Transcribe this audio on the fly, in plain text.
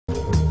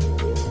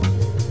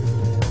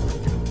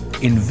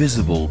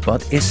invisible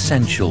but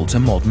essential to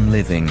modern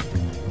living.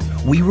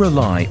 We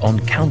rely on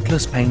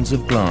countless panes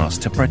of glass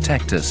to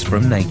protect us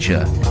from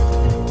nature.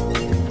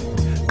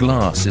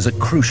 Glass is a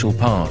crucial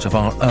part of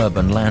our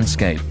urban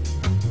landscape,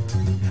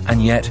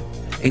 and yet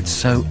it's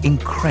so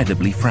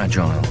incredibly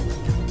fragile.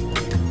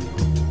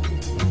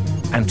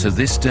 And to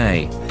this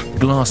day,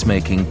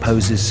 glassmaking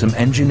poses some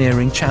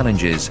engineering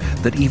challenges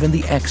that even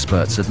the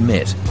experts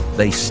admit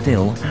they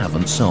still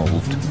haven't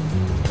solved.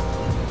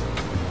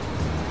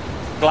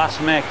 Glass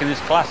making is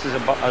classed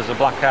as a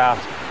black art,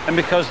 and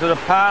because there are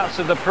parts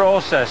of the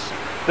process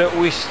that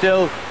we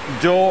still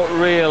don't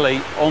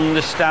really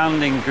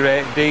understand in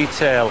great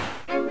detail.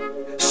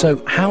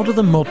 So how do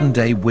the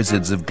modern-day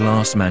wizards of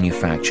glass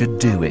manufacture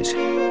do it?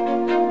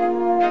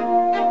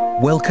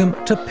 Welcome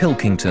to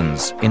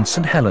Pilkington's in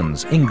St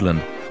Helens,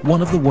 England,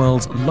 one of the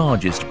world's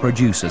largest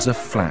producers of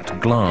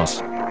flat glass.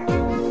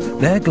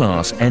 Their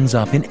glass ends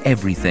up in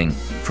everything,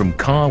 from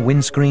car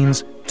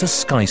windscreens to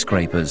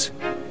skyscrapers.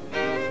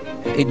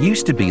 It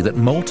used to be that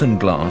molten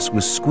glass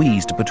was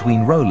squeezed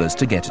between rollers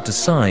to get it to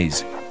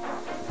size,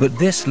 but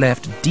this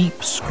left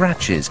deep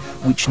scratches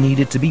which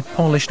needed to be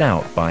polished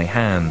out by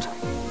hand.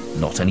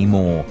 Not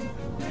anymore.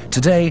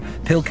 Today,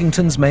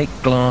 Pilkingtons make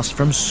glass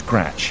from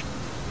scratch,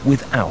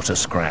 without a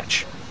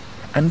scratch.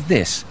 And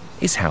this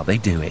is how they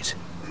do it.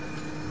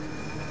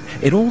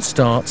 It all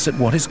starts at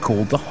what is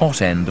called the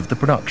hot end of the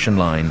production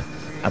line,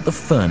 at the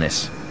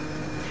furnace.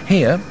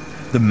 Here,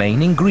 the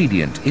main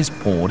ingredient is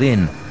poured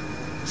in: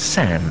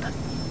 sand.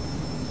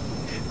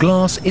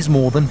 Glass is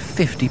more than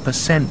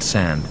 50%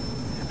 sand,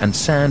 and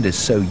sand is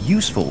so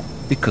useful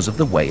because of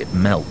the way it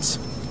melts.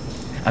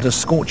 At a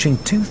scorching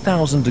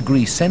 2000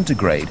 degrees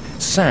centigrade,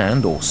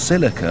 sand, or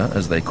silica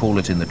as they call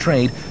it in the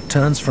trade,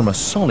 turns from a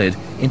solid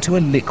into a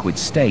liquid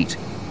state.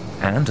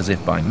 And as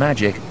if by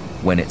magic,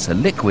 when it's a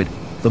liquid,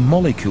 the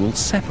molecules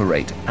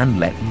separate and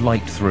let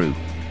light through.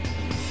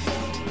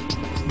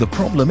 The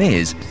problem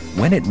is,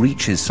 when it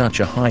reaches such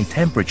a high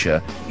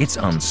temperature, it's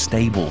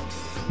unstable,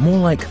 more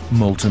like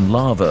molten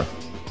lava.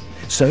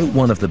 So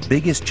one of the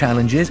biggest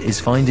challenges is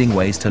finding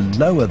ways to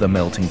lower the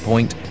melting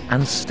point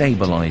and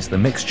stabilize the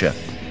mixture.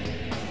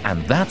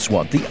 And that's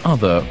what the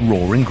other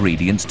raw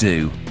ingredients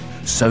do: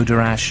 soda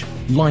ash,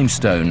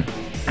 limestone,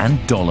 and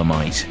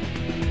dolomite.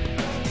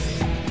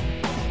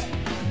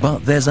 But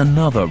there's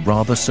another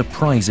rather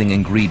surprising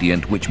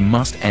ingredient which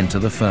must enter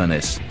the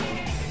furnace,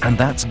 and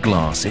that's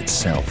glass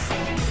itself.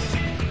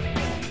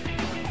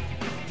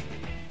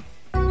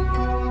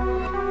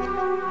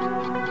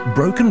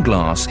 Broken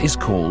glass is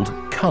called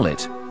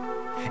cullet.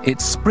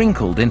 It's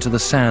sprinkled into the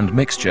sand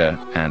mixture,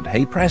 and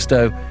hey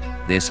presto,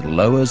 this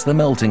lowers the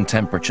melting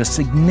temperature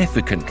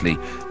significantly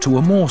to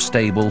a more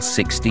stable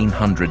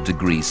 1600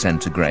 degrees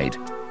centigrade.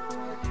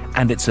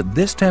 And it's at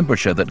this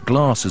temperature that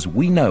glass as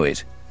we know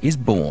it is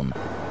born.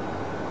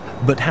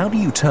 But how do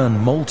you turn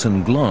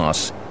molten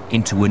glass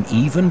into an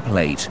even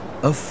plate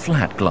of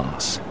flat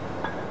glass?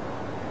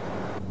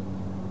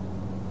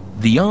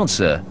 The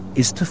answer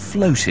is to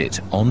float it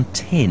on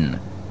tin,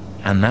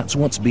 and that's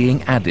what's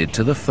being added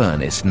to the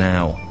furnace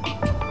now.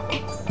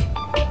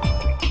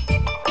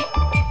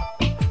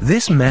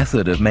 This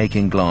method of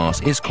making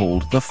glass is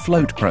called the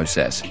float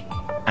process,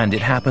 and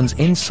it happens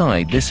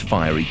inside this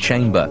fiery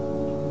chamber.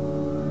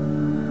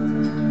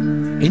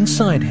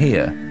 Inside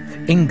here,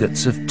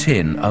 ingots of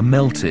tin are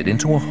melted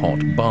into a hot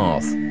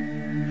bath.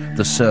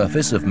 The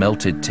surface of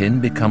melted tin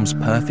becomes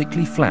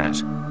perfectly flat,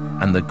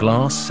 and the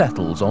glass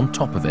settles on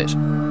top of it.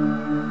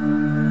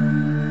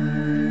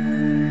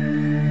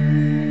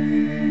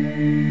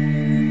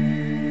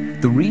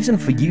 The reason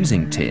for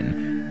using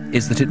tin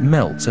is that it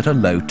melts at a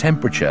low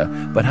temperature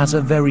but has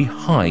a very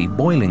high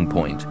boiling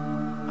point.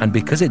 And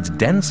because it's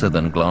denser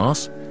than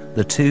glass,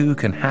 the two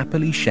can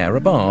happily share a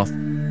bath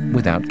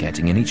without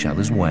getting in each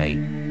other's way.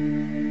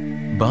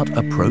 But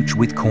approach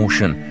with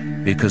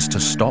caution, because to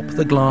stop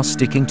the glass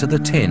sticking to the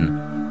tin,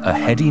 a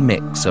heady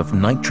mix of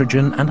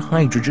nitrogen and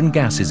hydrogen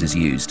gases is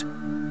used.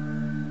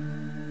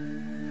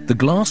 The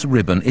glass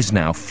ribbon is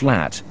now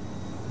flat,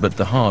 but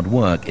the hard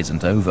work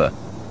isn't over.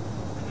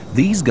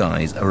 These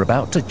guys are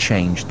about to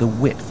change the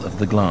width of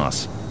the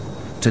glass.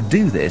 To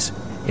do this,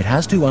 it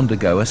has to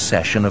undergo a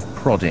session of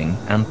prodding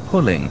and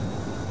pulling,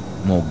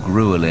 more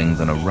grueling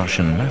than a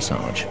Russian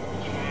massage.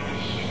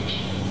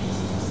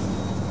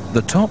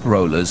 The top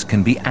rollers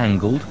can be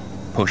angled,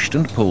 pushed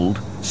and pulled,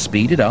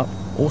 speeded up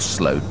or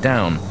slowed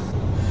down.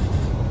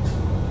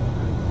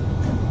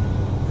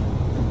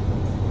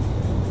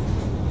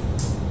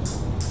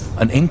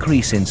 An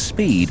increase in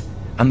speed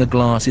and the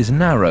glass is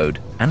narrowed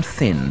and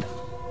thinned.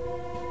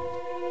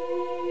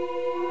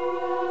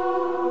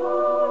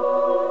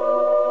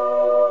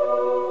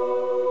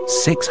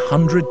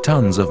 "600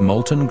 tons of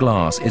molten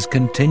glass is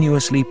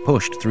continuously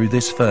pushed through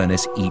this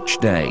furnace each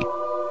day.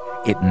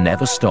 It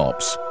never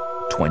stops,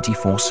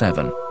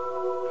 24/7.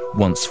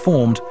 Once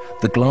formed,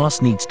 the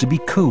glass needs to be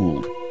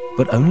cooled,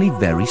 but only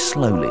very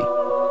slowly.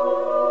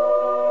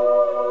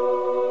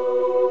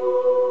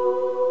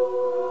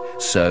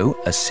 So,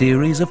 a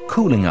series of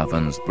cooling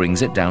ovens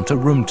brings it down to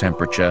room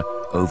temperature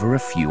over a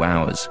few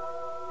hours.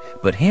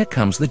 But here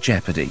comes the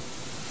jeopardy.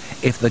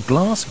 If the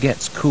glass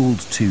gets cooled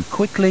too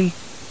quickly,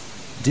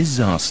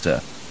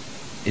 disaster.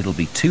 It'll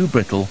be too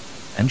brittle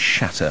and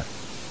shatter.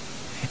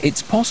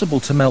 It's possible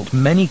to melt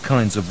many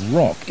kinds of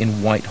rock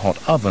in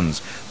white-hot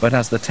ovens, but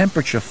as the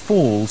temperature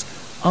falls,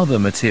 other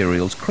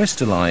materials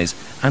crystallize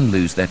and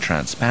lose their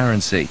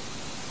transparency.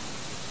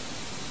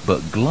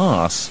 But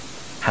glass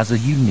has a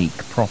unique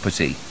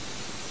property.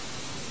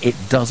 It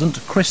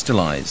doesn't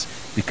crystallize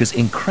because,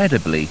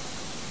 incredibly,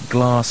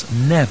 glass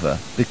never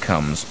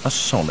becomes a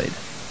solid.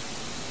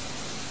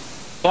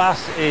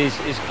 Glass is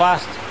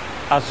classed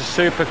as a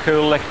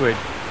supercool liquid,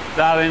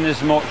 that in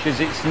as much as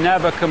it's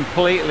never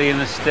completely in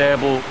a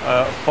stable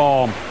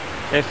form.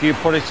 If you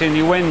put it in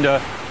your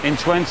window, in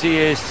 20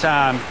 years'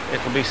 time,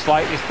 it'll be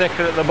slightly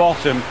thicker at the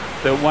bottom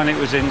than when it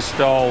was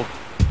installed.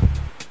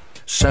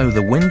 So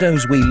the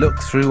windows we look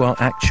through are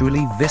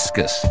actually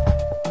viscous.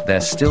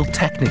 They're still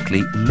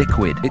technically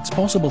liquid. It's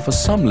possible for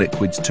some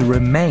liquids to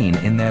remain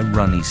in their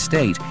runny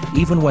state,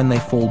 even when they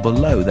fall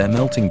below their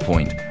melting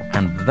point,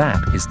 and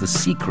that is the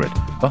secret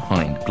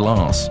behind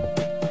glass.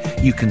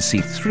 You can see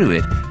through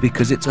it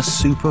because it's a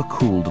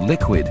supercooled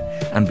liquid,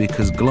 and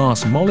because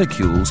glass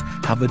molecules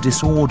have a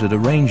disordered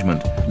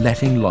arrangement,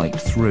 letting light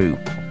through.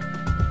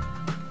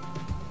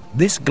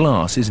 This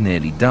glass is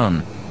nearly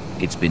done.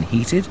 It's been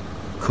heated,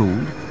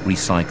 cooled,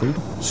 recycled,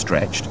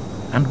 stretched,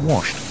 and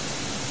washed.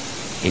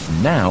 It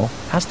now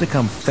has to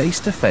come face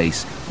to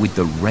face with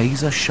the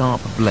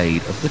razor-sharp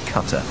blade of the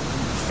cutter.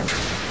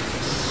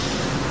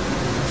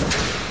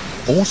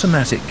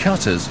 Automatic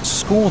cutters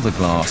score the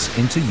glass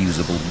into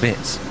usable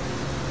bits.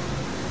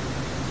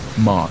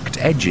 Marked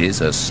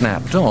edges are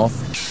snapped off,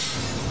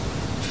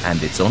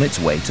 and it's on its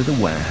way to the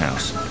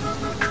warehouse.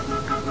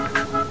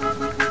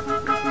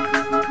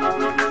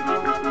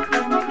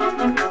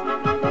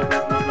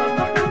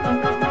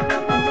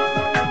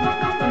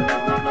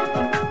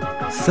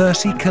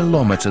 "30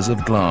 kilometers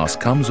of glass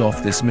comes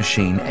off this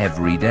machine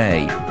every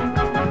day.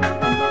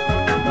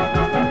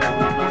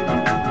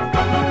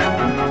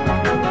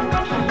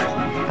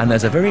 And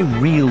there's a very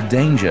real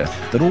danger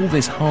that all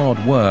this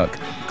hard work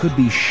could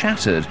be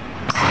shattered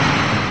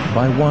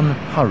by one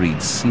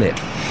hurried slip.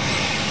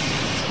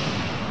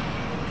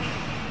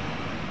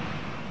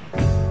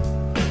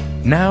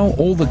 Now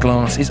all the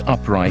glass is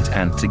upright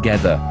and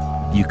together.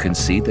 You can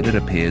see that it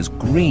appears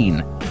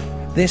green.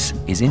 This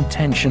is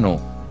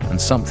intentional and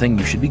something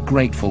you should be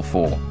grateful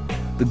for.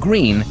 The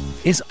green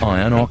is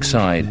iron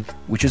oxide,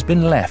 which has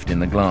been left in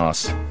the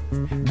glass.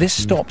 This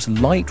stops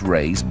light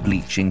rays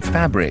bleaching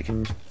fabric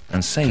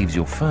and saves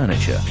your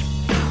furniture.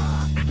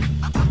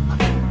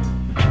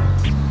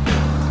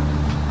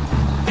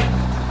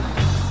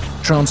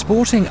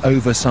 Transporting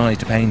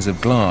oversized panes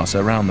of glass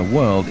around the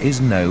world is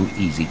no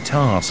easy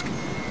task.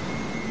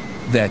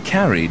 They're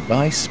carried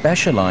by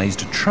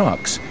specialized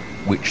trucks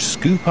which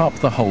scoop up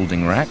the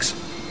holding racks,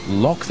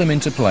 lock them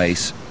into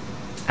place,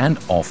 and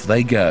off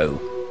they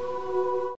go.